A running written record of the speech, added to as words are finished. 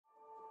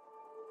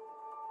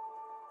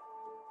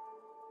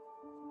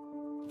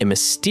A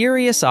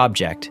mysterious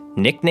object,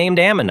 nicknamed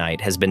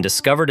Ammonite, has been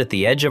discovered at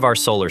the edge of our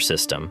solar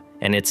system,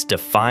 and it's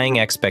defying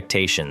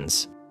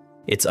expectations.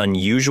 Its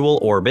unusual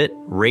orbit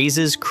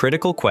raises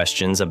critical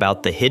questions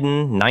about the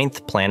hidden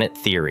ninth planet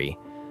theory.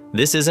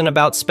 This isn't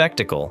about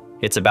spectacle,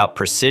 it's about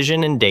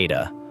precision and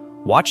data.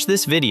 Watch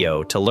this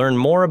video to learn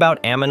more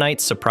about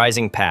Ammonite's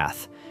surprising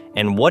path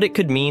and what it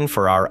could mean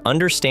for our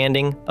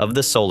understanding of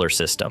the solar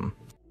system.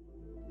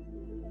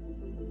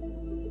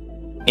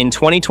 In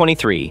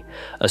 2023,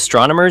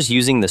 astronomers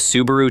using the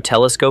Subaru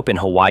telescope in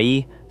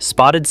Hawaii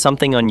spotted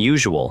something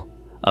unusual,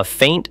 a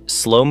faint,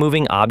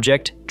 slow-moving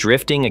object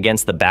drifting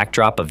against the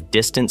backdrop of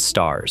distant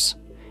stars.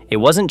 It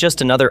wasn't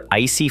just another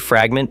icy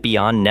fragment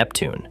beyond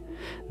Neptune.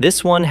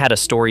 This one had a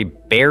story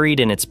buried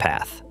in its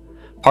path.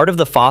 Part of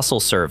the Fossil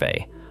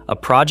Survey, a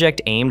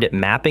project aimed at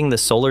mapping the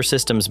solar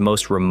system's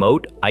most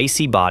remote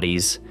icy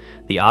bodies,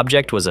 the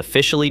object was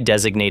officially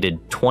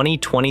designated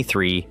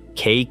 2023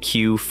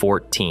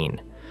 KQ-14.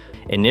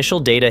 Initial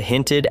data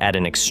hinted at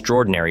an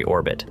extraordinary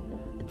orbit.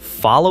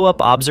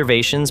 Follow-up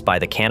observations by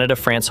the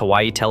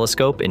Canada-France-Hawaii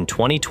telescope in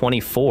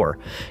 2024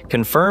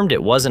 confirmed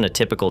it wasn't a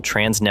typical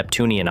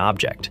trans-Neptunian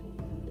object.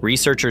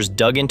 Researchers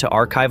dug into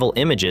archival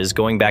images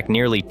going back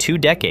nearly 2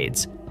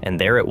 decades,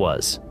 and there it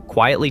was,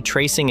 quietly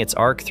tracing its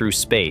arc through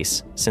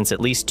space since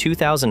at least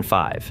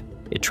 2005.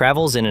 It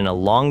travels in an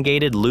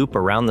elongated loop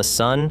around the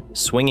Sun,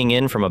 swinging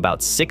in from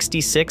about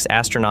 66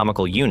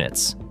 astronomical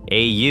units,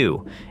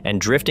 AU,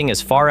 and drifting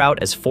as far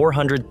out as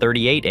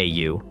 438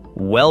 AU,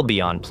 well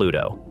beyond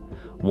Pluto.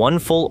 One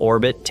full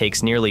orbit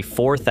takes nearly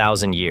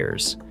 4,000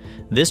 years.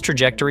 This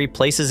trajectory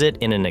places it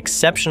in an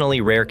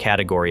exceptionally rare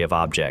category of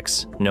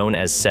objects, known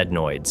as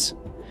Sednoids.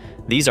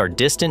 These are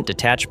distant,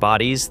 detached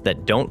bodies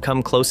that don't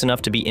come close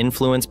enough to be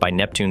influenced by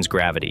Neptune's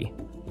gravity.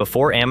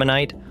 Before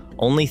Ammonite,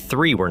 only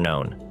 3 were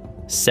known: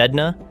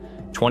 Sedna,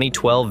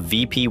 2012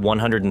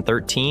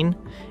 VP-113,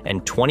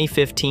 and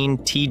 2015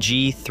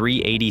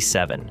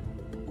 TG-387.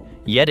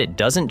 Yet it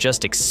doesn't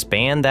just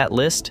expand that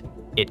list,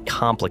 it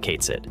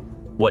complicates it.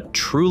 What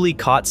truly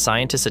caught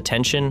scientists'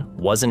 attention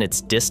wasn't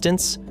its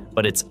distance,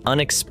 but its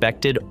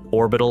unexpected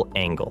orbital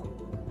angle.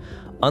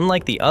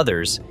 Unlike the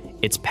others,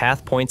 its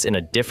path points in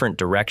a different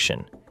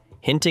direction,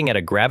 hinting at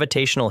a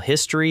gravitational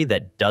history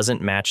that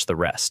doesn't match the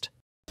rest.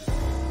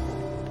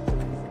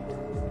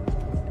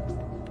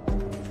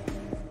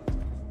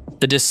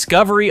 The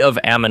discovery of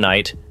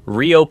Ammonite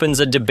reopens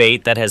a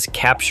debate that has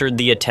captured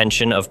the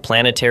attention of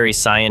planetary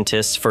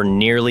scientists for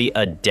nearly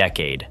a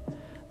decade: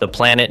 the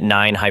Planet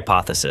 9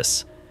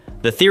 hypothesis.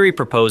 The theory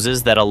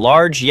proposes that a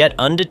large yet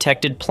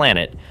undetected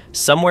planet,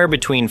 somewhere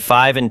between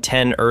 5 and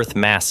 10 Earth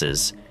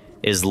masses,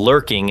 is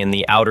lurking in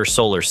the outer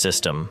solar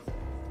system.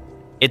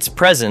 Its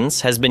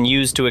presence has been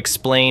used to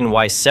explain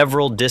why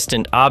several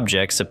distant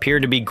objects appear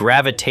to be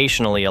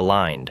gravitationally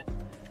aligned.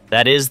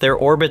 That is, their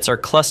orbits are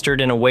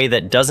clustered in a way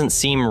that doesn't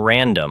seem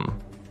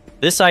random.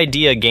 This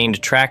idea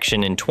gained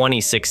traction in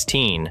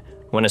 2016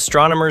 when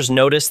astronomers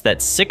noticed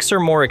that 6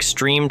 or more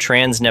extreme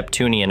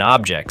trans-Neptunian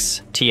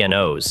objects,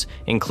 TNOs,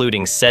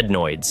 including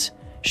Sednoids,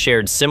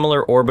 shared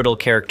similar orbital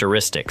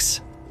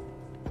characteristics.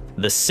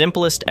 The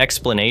simplest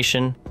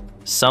explanation: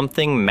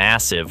 something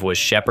massive was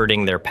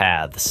shepherding their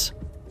paths.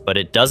 But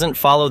it doesn't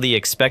follow the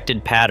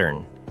expected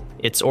pattern.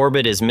 Its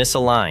orbit is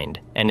misaligned,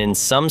 and in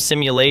some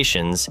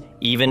simulations,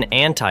 even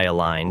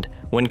anti-aligned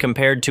when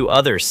compared to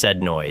other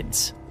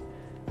Sednoids.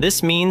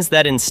 This means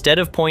that instead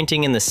of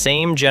pointing in the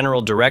same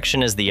general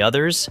direction as the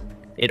others,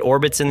 it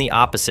orbits in the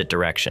opposite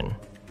direction.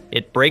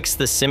 It breaks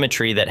the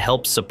symmetry that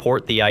helps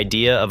support the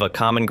idea of a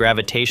common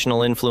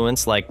gravitational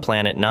influence like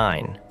Planet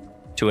 9.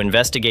 To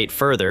investigate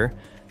further,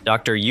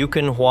 Dr.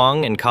 Yukon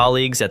Huang and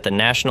colleagues at the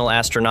National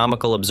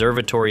Astronomical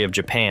Observatory of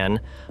Japan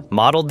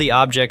modeled the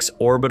object's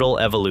orbital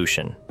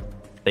evolution.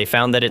 They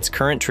found that its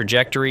current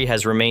trajectory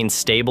has remained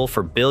stable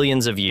for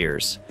billions of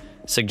years,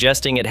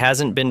 suggesting it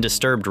hasn't been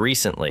disturbed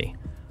recently.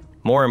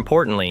 More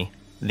importantly,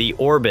 the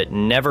orbit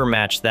never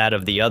matched that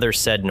of the other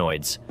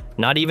Sednoids,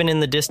 not even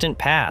in the distant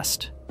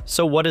past.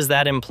 So what does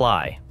that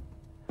imply?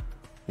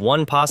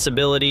 One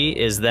possibility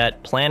is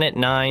that Planet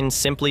 9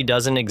 simply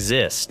doesn't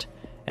exist,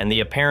 and the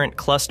apparent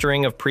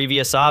clustering of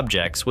previous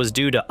objects was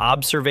due to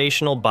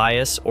observational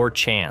bias or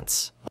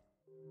chance.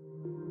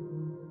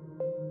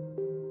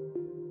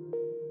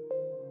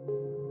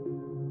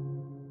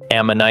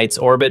 Ammonite's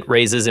orbit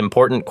raises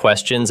important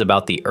questions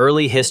about the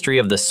early history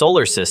of the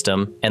solar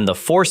system and the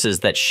forces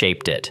that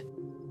shaped it.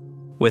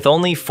 With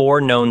only 4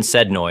 known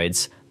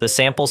Sednoids, the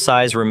sample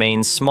size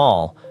remains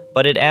small,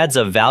 but it adds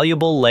a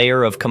valuable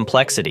layer of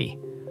complexity.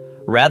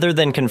 Rather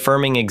than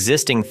confirming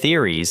existing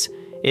theories,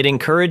 it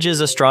encourages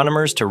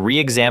astronomers to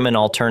re-examine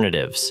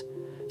alternatives.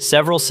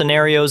 Several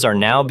scenarios are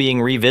now being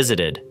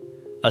revisited.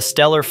 A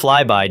stellar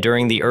flyby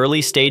during the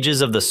early stages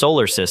of the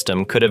solar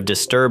system could have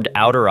disturbed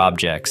outer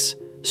objects,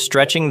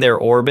 stretching their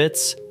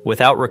orbits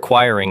without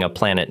requiring a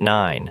Planet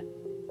 9.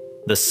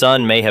 The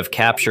Sun may have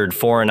captured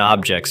foreign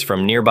objects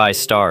from nearby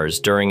stars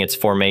during its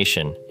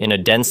formation in a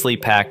densely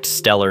packed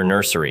stellar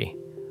nursery.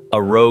 A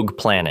rogue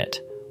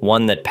planet,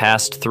 one that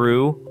passed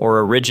through or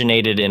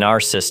originated in our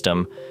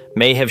system,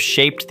 may have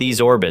shaped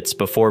these orbits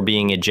before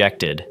being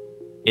ejected.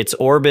 Its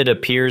orbit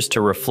appears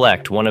to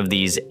reflect one of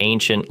these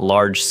ancient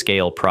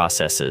large-scale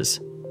processes.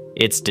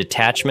 Its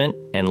detachment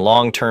and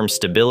long-term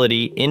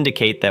stability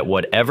indicate that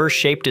whatever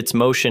shaped its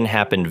motion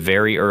happened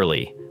very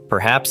early,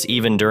 perhaps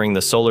even during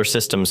the solar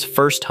system's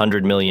first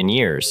 100 million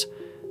years.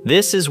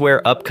 This is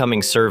where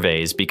upcoming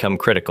surveys become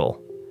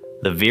critical.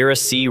 The Vera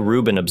C.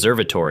 Rubin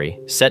Observatory,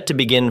 set to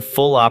begin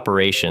full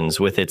operations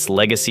with its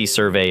Legacy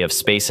Survey of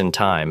Space and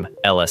Time,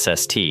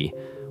 LSST,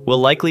 will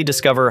likely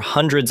discover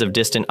hundreds of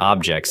distant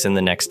objects in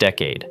the next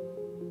decade.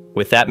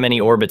 With that many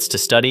orbits to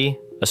study,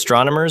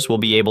 astronomers will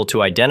be able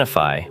to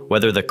identify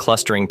whether the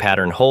clustering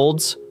pattern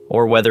holds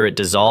or whether it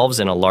dissolves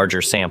in a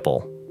larger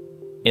sample.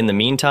 In the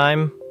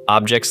meantime,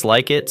 objects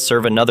like it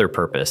serve another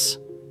purpose.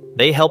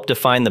 They help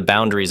define the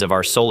boundaries of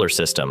our solar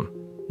system,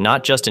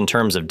 not just in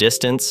terms of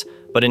distance,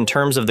 but in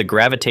terms of the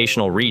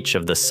gravitational reach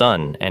of the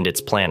Sun and its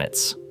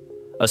planets.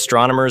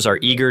 Astronomers are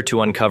eager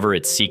to uncover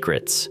its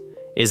secrets.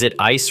 Is it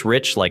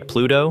ice-rich like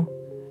Pluto?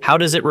 How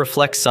does it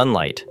reflect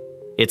sunlight?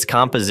 Its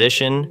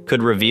composition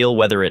could reveal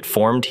whether it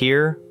formed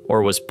here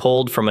or was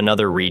pulled from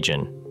another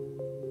region.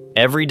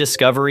 Every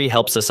discovery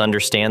helps us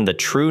understand the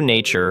true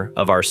nature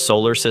of our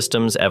solar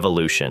system's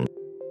evolution.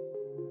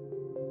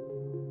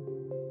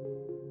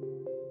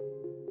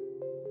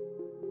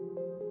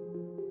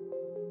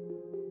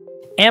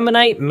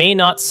 Ammonite may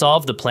not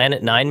solve the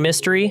Planet 9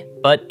 mystery,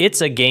 but it's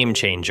a game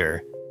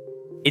changer.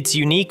 Its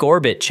unique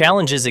orbit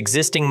challenges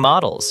existing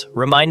models,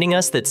 reminding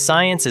us that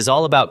science is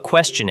all about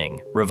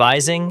questioning,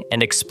 revising,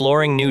 and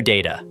exploring new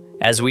data.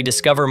 As we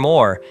discover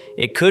more,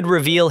 it could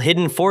reveal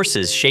hidden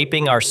forces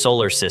shaping our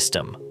solar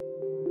system.